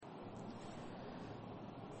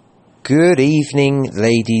Good evening,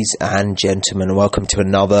 ladies and gentlemen. Welcome to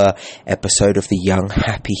another episode of The Young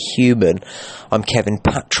Happy Human. I'm Kevin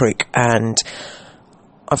Patrick, and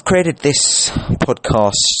I've created this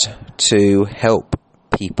podcast to help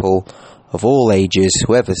people of all ages,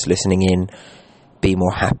 whoever's listening in, be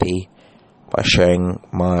more happy by sharing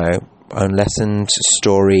my own lessons,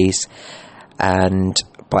 stories, and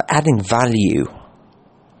by adding value.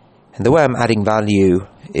 And the way I'm adding value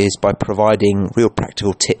is by providing real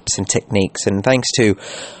practical tips and techniques. And thanks to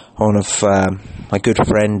one of my good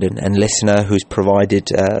friend and listener who's provided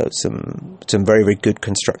some very, very good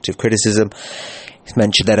constructive criticism. He's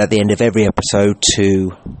mentioned that at the end of every episode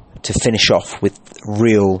to finish off with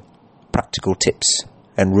real practical tips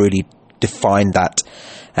and really define that.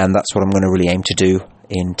 And that's what I'm going to really aim to do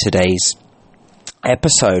in today's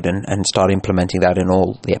episode and start implementing that in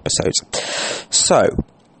all the episodes. So,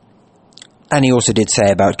 and he also did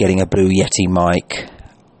say about getting a Blue Yeti mic,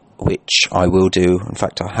 which I will do. In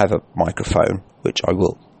fact, I have a microphone, which I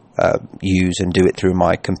will use and do it through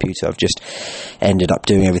my computer. I've just ended up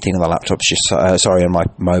doing everything on the laptop. On my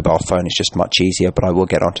mobile phone. It's just much easier, but I will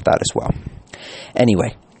get onto that as well.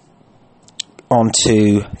 Anyway, on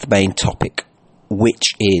to the main topic, which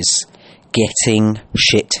is getting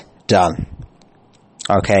shit done.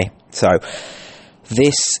 Okay, so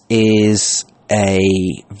this is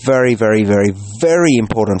a very, very, very, very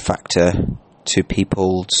important factor to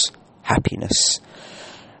people's happiness.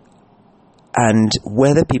 And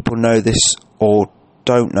whether people know this or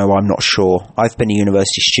don't know, I'm not sure. I've been a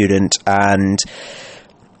university student, and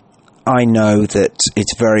I know that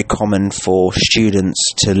it's very common for students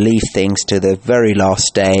to leave things to the very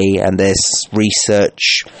last day, and there's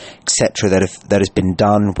research, etc., that has been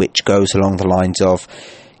done, which goes along the lines of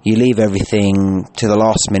you leave everything to the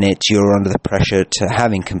last minute, you're under the pressure to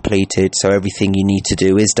having completed, so everything you need to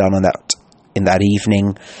do is done in that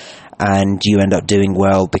evening, and you end up doing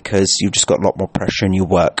well because you've just got a lot more pressure in your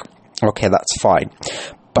work. Okay, that's fine.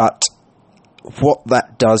 But what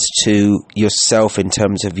that does to yourself in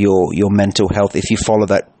terms of your mental health, if you follow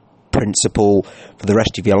that principle for the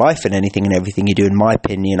rest of your life and anything and everything you do, in my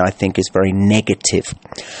opinion, I think is very negative.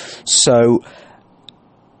 So,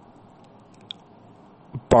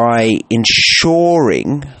 by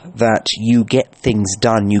ensuring that you get things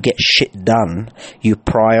done, you get shit done, you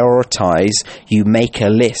prioritize, you make a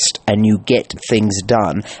list, and you get things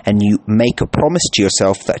done, and you make a promise to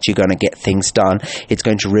yourself that you're going to get things done, it's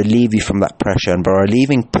going to relieve you from that pressure. And by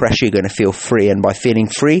relieving pressure, you're going to feel free. And by feeling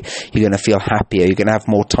free, you're going to feel happier. You're going to have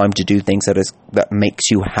more time to do things that makes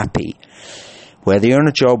you happy. Whether you're on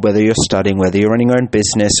a job, whether you're studying, whether you're running your own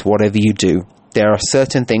business, whatever you do, there are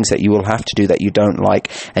certain things that you will have to do that you don't like,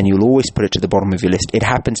 and you'll always put it to the bottom of your list. It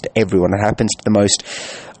happens to everyone. It happens to the most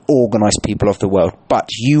organized people of the world. But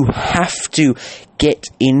you have to get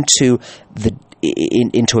into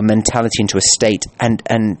a mentality, into a state, and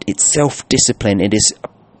it's self-discipline. It is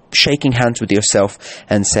shaking hands with yourself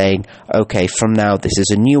and saying, okay, from now, this is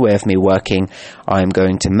a new way of me working. I'm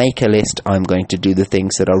going to make a list. I'm going to do the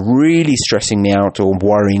things that are really stressing me out or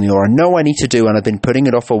worrying me, or I know I need to do, and I've been putting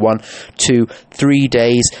it off for 1, 2, 3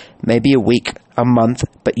 days, maybe a week, a month,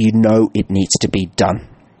 but you know it needs to be done.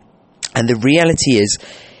 And the reality is,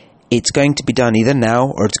 it's going to be done either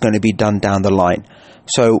now or it's going to be done down the line.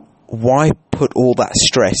 So why put all that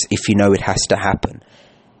stress if you know it has to happen?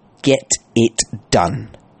 Get it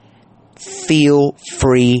done. Feel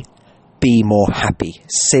free, be more happy.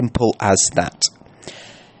 Simple as that.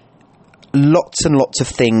 Lots and lots of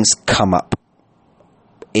things come up.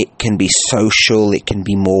 It can be social, it can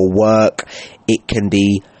be more work, it can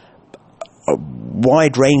be a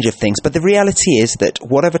wide range of things. But the reality is that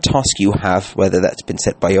whatever task you have, whether that's been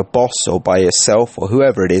set by your boss or by yourself or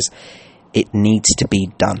whoever it is, it needs to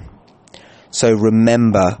be done. So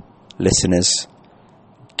remember, listeners,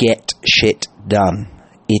 get shit done.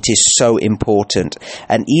 It is so important.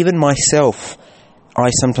 And even myself,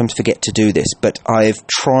 I sometimes forget to do this, but I've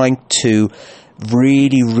tried to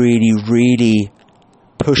really, really, really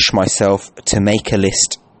push myself to make a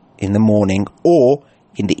list in the morning or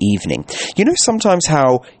in the evening. You know, sometimes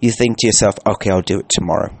how you think to yourself, okay, I'll do it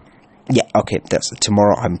tomorrow. Yeah, okay, that's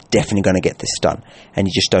tomorrow. I'm definitely going to get this done. And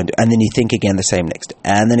you just don't do it. And then you think again the same next.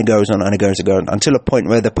 And then it goes on and it goes on until a point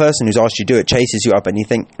where the person who's asked you to do it chases you up and you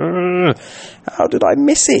think, how did I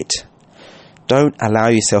miss it? Don't allow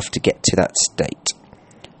yourself to get to that state.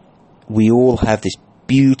 We all have this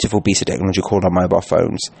beautiful piece of technology called our mobile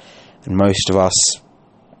phones. And most of us,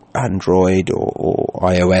 Android or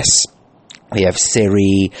iOS, we have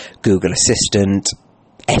Siri, Google Assistant,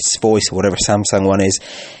 S-Voice, or whatever Samsung one is.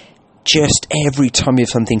 Just every time you have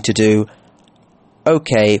something to do,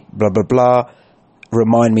 okay, blah, blah, blah,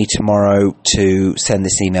 remind me tomorrow to send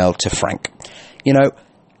this email to Frank.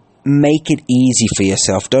 Make it easy for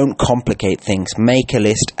yourself. Don't complicate things. Make a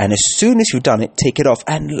list, and as soon as you've done it, tick it off.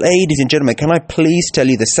 And ladies and gentlemen, can I please tell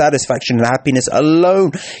you the satisfaction and happiness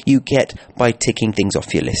alone you get by ticking things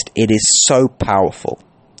off your list? It is so powerful.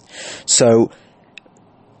 So,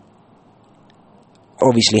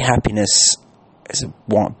 obviously, happiness is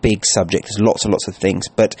one big subject. There's lots and lots of things,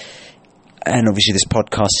 and obviously this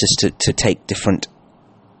podcast is to take different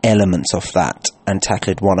elements of that and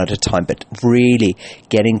tackle it one at a time, but really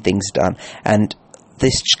getting things done. And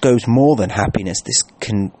this goes more than happiness. This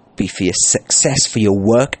can be for your success, for your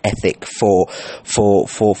work ethic, for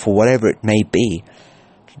whatever it may be.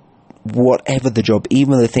 Whatever the job,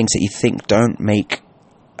 even the things that you think don't make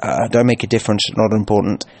a difference, not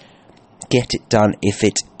important, get it done if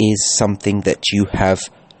it is something that you have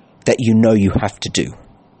to do.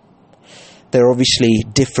 There are obviously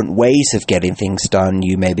different ways of getting things done.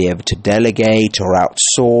 You may be able to delegate or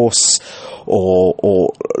outsource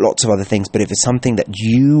or lots of other things. But if it's something that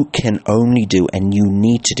you can only do and you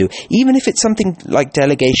need to do, even if it's something like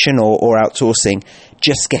delegation or outsourcing,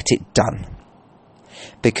 just get it done.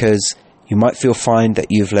 Because you might feel fine that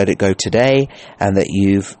you've let it go today and that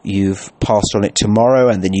you've passed on it tomorrow,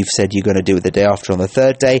 and then you've said you're going to do it the day after on the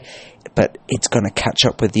third day. But it's going to catch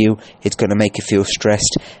up with you. It's going to make you feel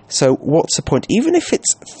stressed. So what's the point? Even if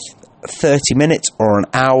it's 30 minutes or an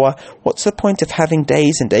hour, what's the point of having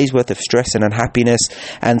days and days worth of stress and unhappiness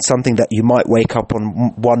and something that you might wake up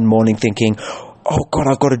on one morning thinking, oh God,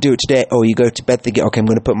 I've got to do it today. Or you go to bed thinking, okay, I'm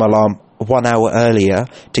going to put my alarm 1 hour earlier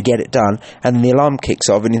to get it done. And then the alarm kicks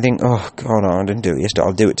off and you think, oh God, no, I didn't do it yesterday.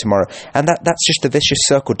 I'll do it tomorrow. And that's just a vicious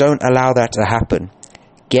circle. Don't allow that to happen.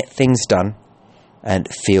 Get things done and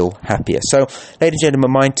feel happier. So, ladies and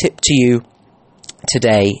gentlemen, my tip to you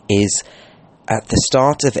today is at the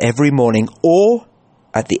start of every morning or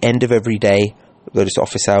at the end of every day, whether it's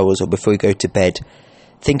office hours or before you go to bed,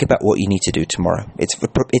 think about what you need to do tomorrow. It's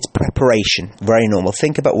preparation, very normal.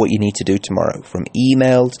 Think about what you need to do tomorrow, from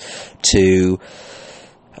emails to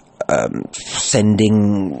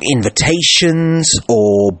sending invitations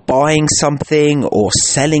or buying something or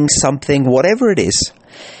selling something, whatever it is.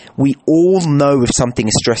 We all know if something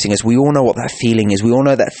is stressing us. We all know what that feeling is. We all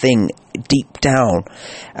know that thing deep down.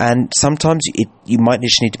 And sometimes you might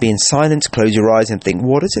just need to be in silence, close your eyes and think,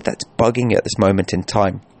 what is it that's bugging you at this moment in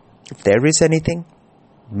time? If there is anything,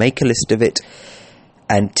 make a list of it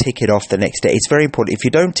and tick it off the next day. It's very important. If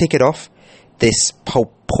you don't tick it off, this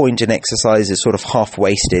whole point in exercise is sort of half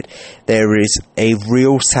wasted. There is a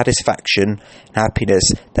real satisfaction, happiness,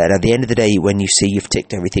 that at the end of the day, when you see you've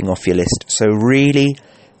ticked everything off your list. So really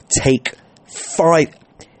take 5,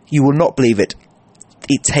 you will not believe it,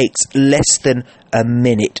 it takes less than a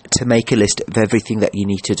minute to make a list of everything that you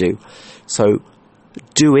need to do. So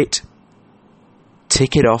do it,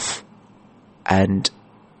 tick it off, and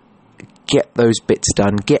get those bits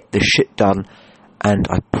done, get the shit done, and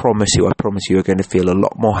I promise you, you're going to feel a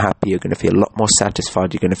lot more happy, you're going to feel a lot more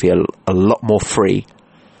satisfied, you're going to feel a lot more free,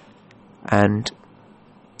 and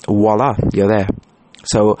voila, you're there.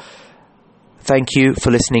 So thank you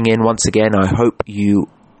for listening in once again. I hope you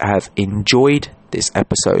have enjoyed this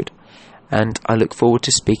episode, and I look forward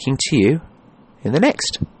to speaking to you in the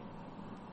next.